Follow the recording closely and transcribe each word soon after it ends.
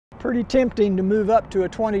Pretty tempting to move up to a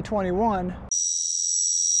 2021.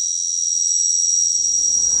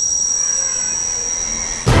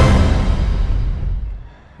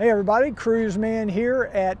 Hey everybody, Cruiseman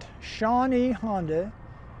here at Shawnee Honda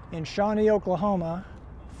in Shawnee, Oklahoma,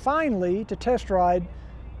 finally to test ride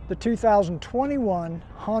the 2021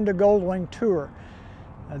 Honda Goldwing Tour.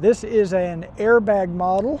 This is an airbag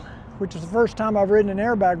model, which is the first time I've ridden an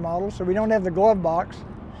airbag model, so we don't have the glove box.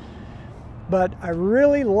 But I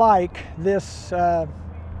really like this kind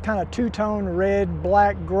of two-tone red,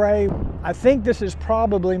 black, gray. I think this is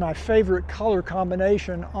probably my favorite color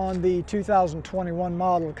combination on the 2021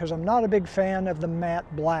 model because I'm not a big fan of the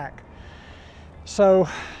matte black. So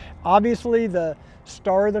obviously the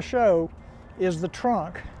star of the show is the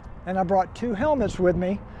trunk, and I brought two helmets with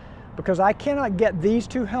me because I cannot get these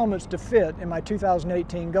two helmets to fit in my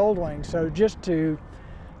 2018 Goldwing. So just to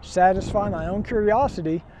satisfy my own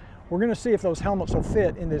curiosity, we're going to see if those helmets will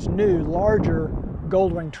fit in this new, larger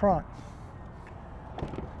Goldwing trunk.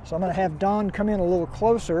 So I'm going to have Don come in a little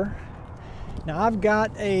closer. Now I've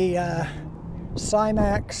got a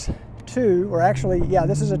Cymax 2, or actually, yeah,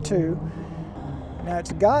 this is a 2. Now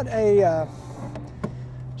it's got a,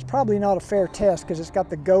 it's probably not a fair test because it's got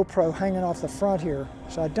the GoPro hanging off the front here.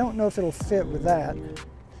 So I don't know if it'll fit with that.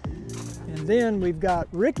 And then we've got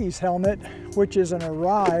Ricky's helmet, which is an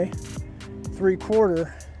awry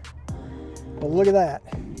 3/4. But look at that.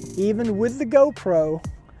 Even with the GoPro,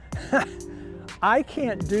 I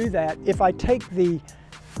can't do that. If I take the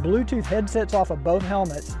Bluetooth headsets off of both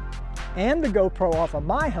helmets and the GoPro off of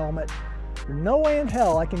my helmet, no way in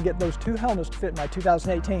hell I can get those two helmets to fit in my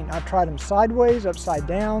 2018. I've tried them sideways, upside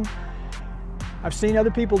down. I've seen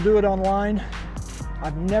other people do it online.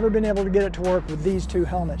 I've never been able to get it to work with these two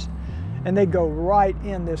helmets. And they go right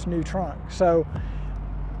in this new trunk. So,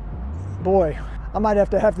 boy, I might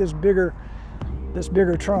have to have this bigger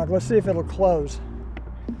trunk. Let's see if it'll close.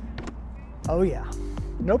 Oh yeah,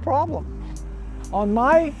 no problem. On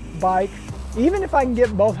my bike, even if I can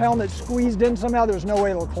get both helmets squeezed in somehow, there's no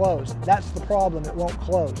way it'll close. That's the problem, it won't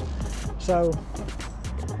close. So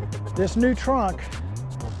this new trunk,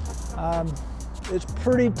 it's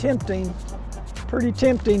pretty tempting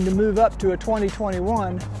to move up to a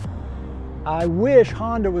 2021. I wish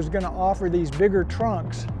Honda was going to offer these bigger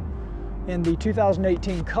trunks in the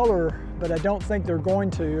 2018 color, but I don't think they're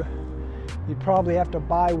going to. You'd probably have to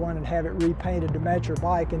buy one and have it repainted to match your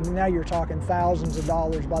bike, and now you're talking thousands of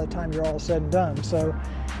dollars by the time you're all said and done. So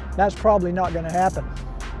that's probably not going to happen.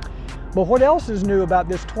 But what else is new about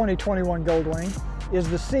this 2021 Goldwing is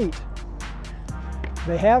the seat.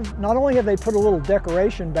 They have, not only have they put a little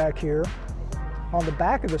decoration back here on the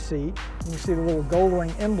back of the seat, you can see the little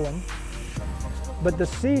Goldwing emblem, but the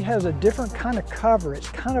seat has a different kind of cover. It's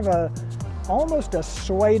kind of almost a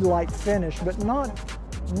suede-like finish, but not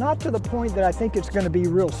to the point that I think it's going to be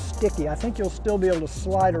real sticky. I think you'll still be able to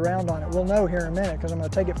slide around on it. We'll know here in a minute because I'm going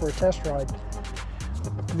to take it for a test ride.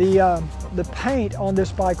 The paint on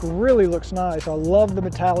this bike really looks nice. I love the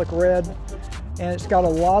metallic red, and it's got a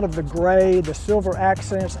lot of the gray, the silver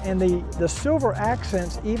accents, and the silver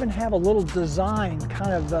accents even have a little design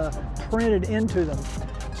kind of printed into them.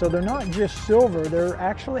 So they're not just silver, they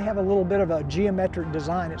actually have a little bit of a geometric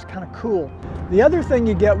design. It's kind of cool. The other thing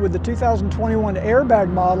you get with the 2021 airbag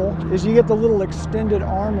model is you get the little extended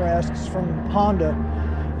armrests from Honda.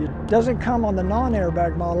 It doesn't come on the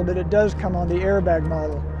non-airbag model, but it does come on the airbag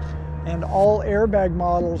model. And all airbag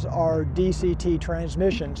models are DCT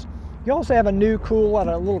transmissions. You also have a new cool,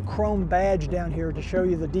 a little chrome badge down here to show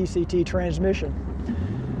you the DCT transmission.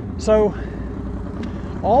 So,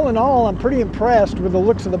 all in all, I'm pretty impressed with the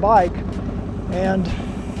looks of the bike, and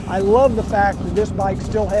I love the fact that this bike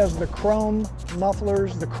still has the chrome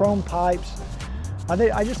mufflers, the chrome pipes.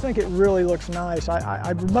 I just think it really looks nice.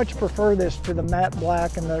 I much prefer this to the matte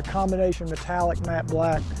black and the combination metallic matte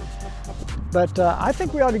black. But I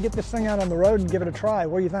think we ought to get this thing out on the road and give it a try.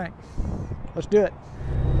 What do you think? Let's do it.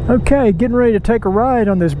 Okay, getting ready to take a ride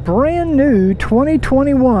on this brand new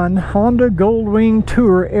 2021 Honda Goldwing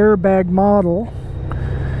Tour airbag model.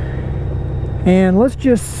 And let's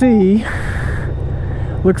just see,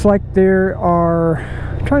 looks like there are,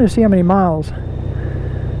 I'm trying to see how many miles.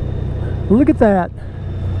 Look at that,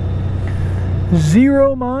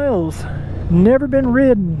 0 miles, never been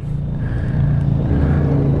ridden.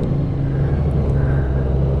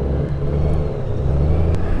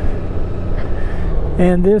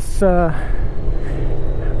 And this,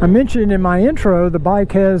 I mentioned in my intro, the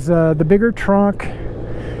bike has the bigger trunk,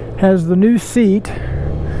 has the new seat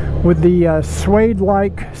with the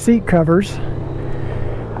suede-like seat covers,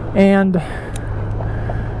 and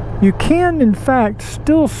You can, in fact,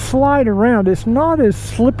 still slide around. It's not as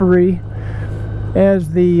slippery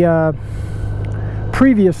as the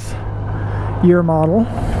previous year model,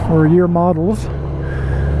 or year models,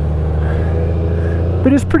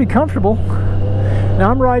 but it's pretty comfortable.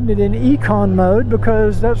 Now I'm riding it in Econ mode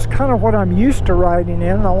because that's kind of what I'm used to riding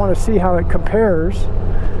in, and I want to see how it compares.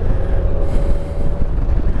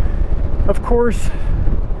 Of course,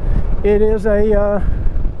 it is a,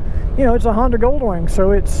 you know, it's a Honda Goldwing,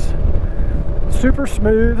 so it's super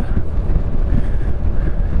smooth,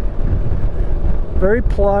 very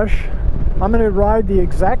plush. I'm going to ride the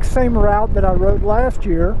exact same route that I rode last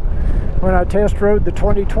year when I test rode the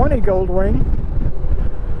 2020 Goldwing.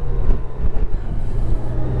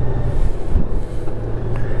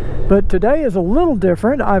 But today is a little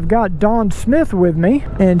different. I've got Don Smith with me,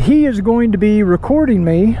 and he is going to be recording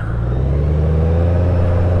me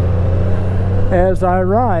as I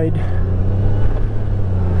ride.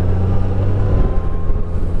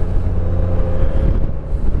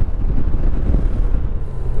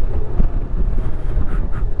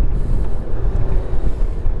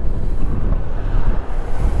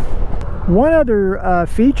 One other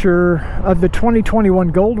feature of the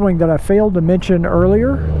 2021 Goldwing that I failed to mention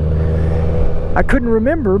earlier, I couldn't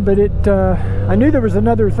remember, but I knew there was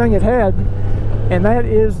another thing it had, and that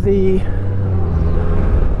is the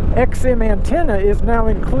XM antenna is now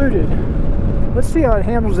included. Let's see how it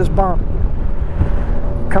handles this bump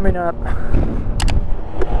coming up.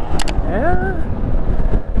 Yeah,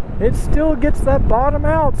 it still gets that bottom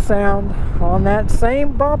out sound on that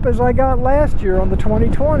same bump as I got last year on the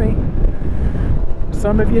 2020.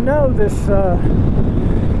 Some of you know this,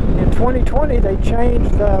 in 2020 they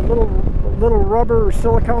changed the little rubber or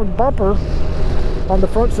silicone bumper on the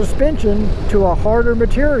front suspension to a harder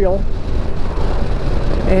material,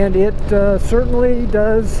 and it certainly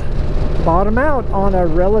does bottom out on a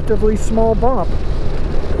relatively small bump.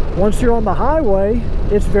 Once you're on the highway,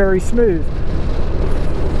 it's very smooth.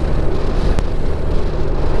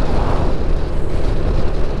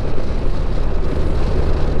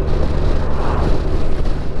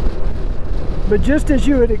 But just as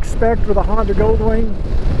you would expect with a Honda Goldwing,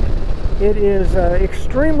 it is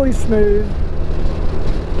extremely smooth,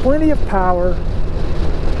 plenty of power.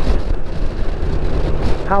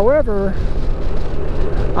 However,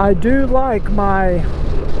 I do like my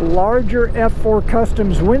larger F4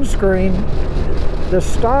 Customs windscreen. The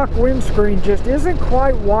stock windscreen just isn't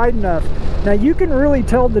quite wide enough. Now you can really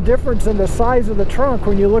tell the difference in the size of the trunk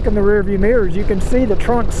when you look in the rearview mirrors. You can see the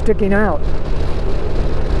trunk sticking out.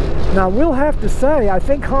 Now, I will have to say, I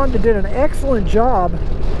think Honda did an excellent job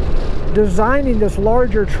designing this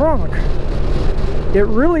larger trunk. It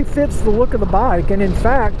really fits the look of the bike, and in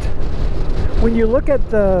fact, when you look at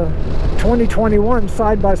the 2021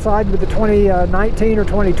 side by side with the 2019 or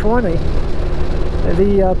 2020,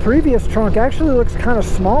 the previous trunk actually looks kind of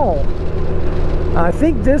small. I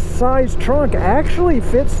think this size trunk actually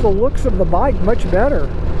fits the looks of the bike much better.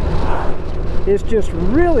 It's just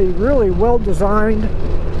really, really well designed.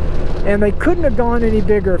 And they couldn't have gone any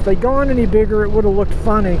bigger. If they'd gone any bigger, it would have looked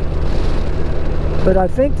funny. But I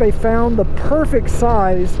think they found the perfect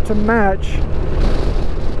size to match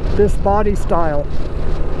this body style.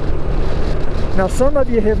 Now, some of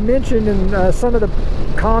you have mentioned in some of the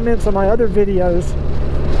comments on my other videos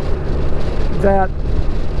that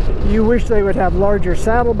you wish they would have larger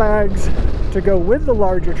saddlebags to go with the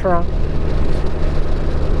larger trunk.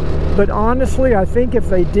 But honestly, I think if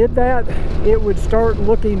they did that, it would start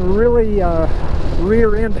looking really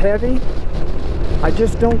rear end heavy. I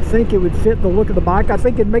just don't think it would fit the look of the bike. I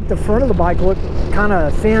think it'd make the front of the bike look kind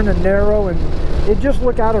of thin and narrow, and it'd just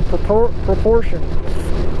look out of proportion.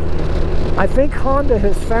 I think Honda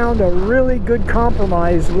has found a really good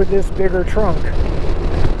compromise with this bigger trunk.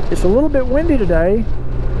 It's a little bit windy today,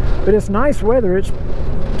 but it's nice weather. It's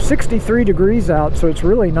 63 degrees out, so it's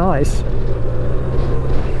really nice.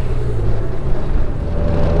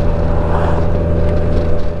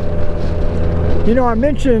 You know, I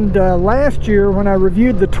mentioned last year when I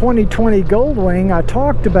reviewed the 2020 Goldwing, I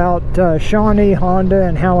talked about Shawnee Honda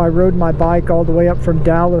and how I rode my bike all the way up from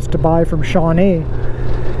Dallas to buy from Shawnee,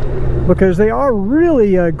 because they are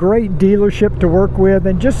really a great dealership to work with.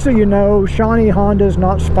 And just so you know, Shawnee Honda is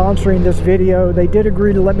not sponsoring this video. They did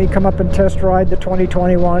agree to let me come up and test ride the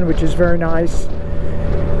 2021, which is very nice.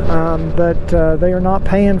 But they are not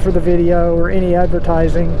paying for the video or any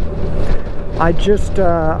advertising. I just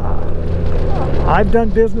I've done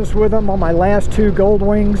business with them on my last two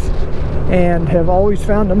Goldwings and have always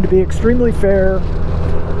found them to be extremely fair.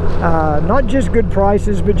 Not just good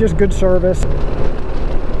prices, but just good service.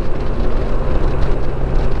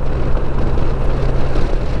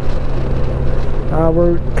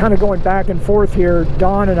 we're kind of going back and forth here,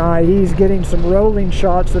 Don and I. He's getting some rolling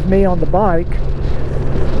shots of me on the bike.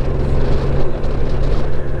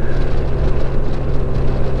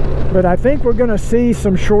 But I think we're going to see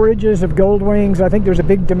some shortages of Goldwings. I think there's a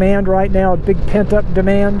big demand right now, a big pent-up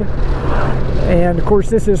demand. And of course,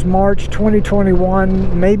 this is March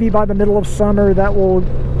 2021. Maybe by the middle of summer that will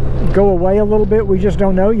go away a little bit. We just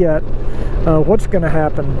don't know yet what's going to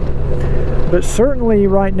happen. But certainly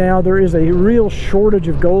right now there is a real shortage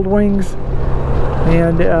of Goldwings.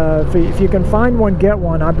 And if you can find one, get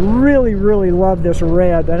one. I really, really love this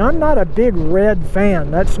red. And I'm not a big red fan.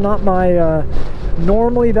 That's not my...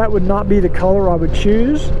 normally that would not be the color I would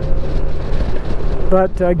choose,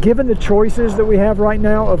 but given the choices that we have right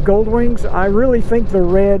now of Goldwings, I really think the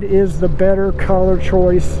red is the better color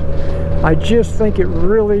choice. I just think it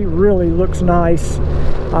really, really looks nice.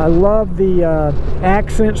 I love the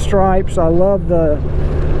accent stripes. I love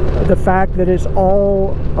the fact that it's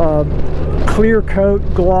all clear coat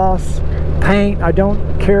gloss paint. I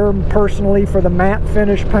don't care personally for the matte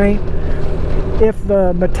finish paint. If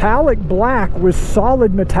the metallic black was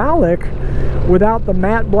solid metallic without the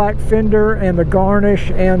matte black fender and the garnish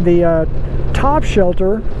and the top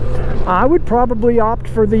shelter, I would probably opt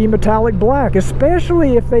for the metallic black,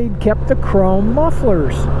 especially if they kept the chrome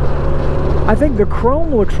mufflers. I think the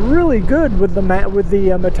chrome looks really good with the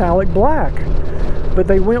metallic black, but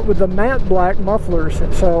they went with the matte black mufflers.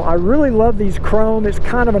 So I really love these chrome. It's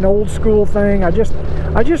kind of an old school thing. I just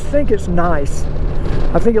think it's nice.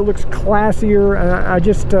 I think it looks classier, and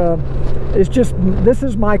this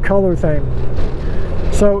is my color thing.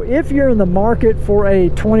 So if you're in the market for a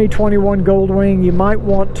 2021 Goldwing, you might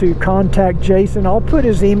want to contact Jason. I'll put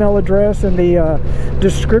his email address in the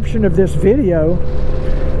description of this video,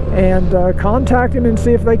 and contact him and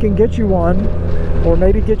see if they can get you one, or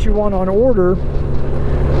maybe get you one on order.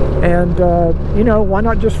 And you know, why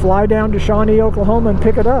not just fly down to Shawnee, Oklahoma and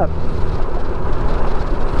pick it up?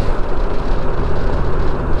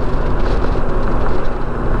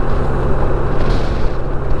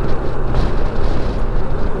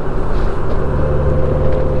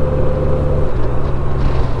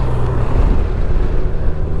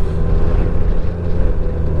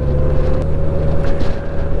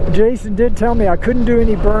 Jason did tell me I couldn't do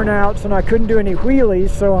any burnouts and I couldn't do any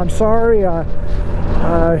wheelies, so I'm sorry.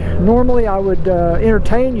 Normally I would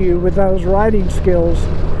entertain you with those riding skills,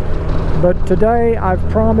 but today I've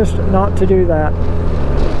promised not to do that.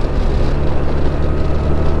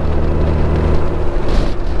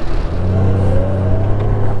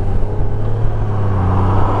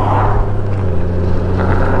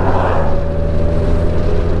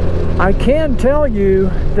 I can tell you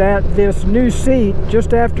that this new seat,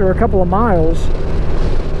 just after a couple of miles,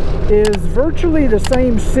 is virtually the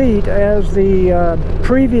same seat as the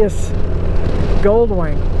previous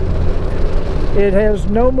Goldwing. It has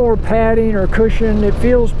no more padding or cushion. It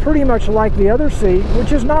feels pretty much like the other seat,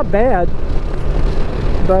 which is not bad,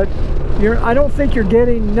 but I don't think you're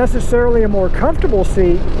getting necessarily a more comfortable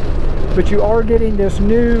seat, but you are getting this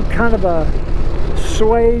new kind of a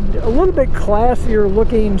suede, a little bit classier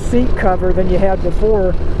looking seat cover than you had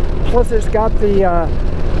before. Plus it's got the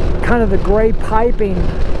kind of the gray piping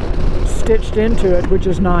stitched into it, which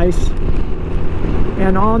is nice.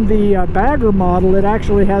 And on the bagger model, it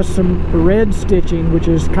actually has some red stitching, which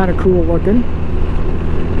is kind of cool looking.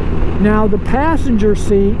 Now the passenger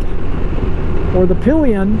seat, or the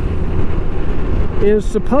pillion, is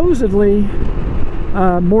supposedly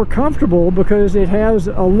more comfortable because it has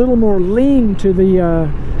a little more lean to the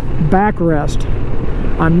backrest.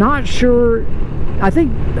 I'm not sure. I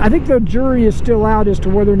think the jury is still out as to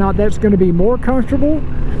whether or not that's going to be more comfortable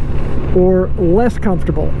or less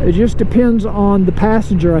comfortable. It just depends on the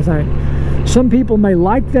passenger, I think. Some people may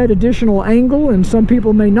like that additional angle and some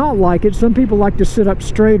people may not like it. Some people like to sit up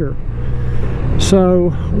straighter.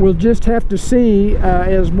 So we'll just have to see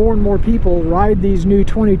as more and more people ride these new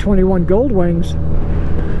 2021 Goldwings,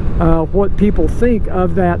 what people think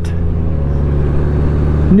of that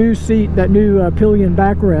new seat, that new pillion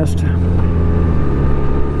backrest.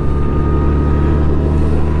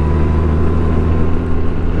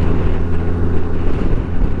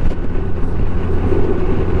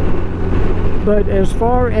 But as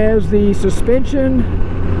far as the suspension,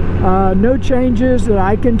 no changes that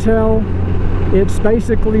I can tell. It's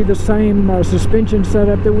basically the same suspension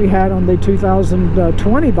setup that we had on the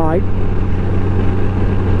 2020 bike,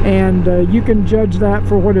 and you can judge that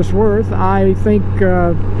for what it's worth. I think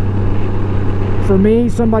for me,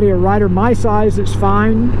 a rider my size, it's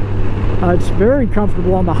fine. It's very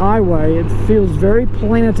comfortable on the highway. It feels very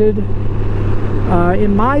planted.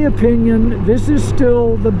 In my opinion, this is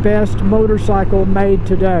still the best motorcycle made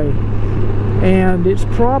today, and it's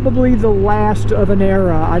probably the last of an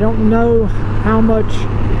era. I don't know how much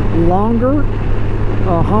longer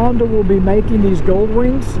Honda will be making these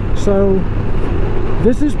Goldwings, so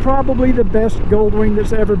this is probably the best Goldwing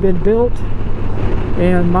that's ever been built.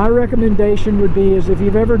 And my recommendation would be is if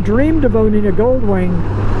you've ever dreamed of owning a Goldwing,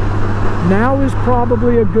 now is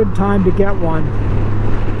probably a good time to get one.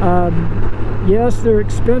 Yes, they're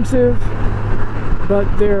expensive, but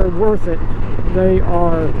they're worth it. They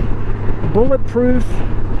are bulletproof.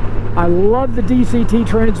 I love the DCT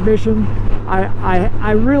transmission.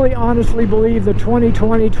 I really honestly believe the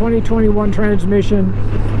 2020-2021 transmission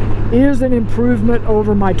is an improvement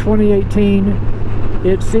over my 2018.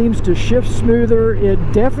 It seems to shift smoother. It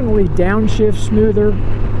definitely downshifts smoother.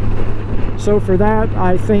 So for that,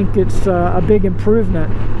 I think it's a big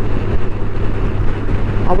improvement.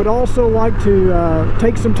 I would also like to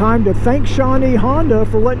take some time to thank Shawnee Honda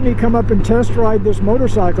for letting me come up and test ride this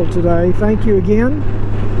motorcycle today. Thank you again.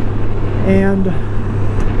 And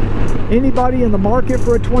anybody in the market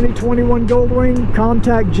for a 2021 Goldwing,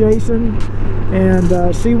 contact Jason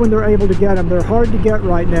and see when they're able to get them. They're hard to get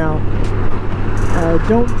right now.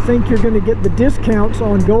 Don't think you're going to get the discounts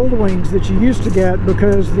on Goldwings that you used to get,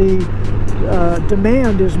 because the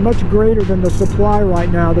demand is much greater than the supply right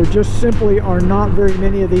now. There just simply are not very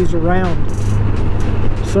many of these around.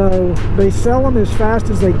 So they sell them as fast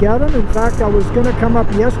as they get them. In fact, I was going to come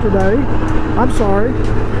up yesterday. I'm sorry.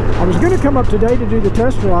 I was going to come up today to do the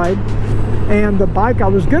test ride, and the bike I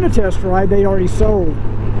was going to test ride, they already sold.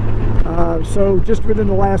 So just within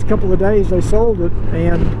the last couple of days, they sold it,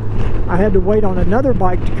 and I had to wait on another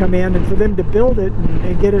bike to come in and for them to build it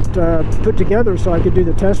and get it put together so I could do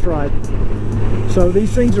the test ride. So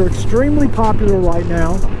these things are extremely popular right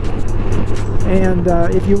now, and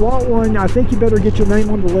if you want one, I think you better get your name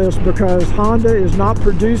on the list, because Honda is not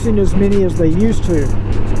producing as many as they used to.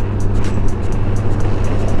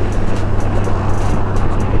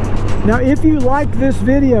 Now, if you like this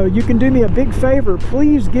video, you can do me a big favor.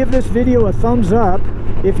 Please give this video a thumbs up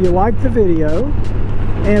if you like the video.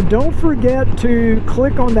 And don't forget to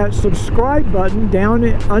click on that subscribe button down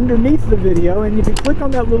underneath the video. And if you click on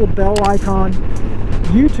that little bell icon,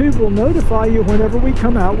 YouTube will notify you whenever we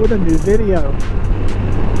come out with a new video.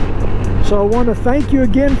 So I want to thank you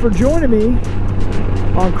again for joining me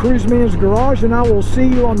on Cruiseman's Garage, and I will see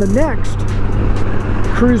you on the next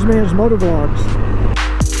Cruiseman's Motovlogs.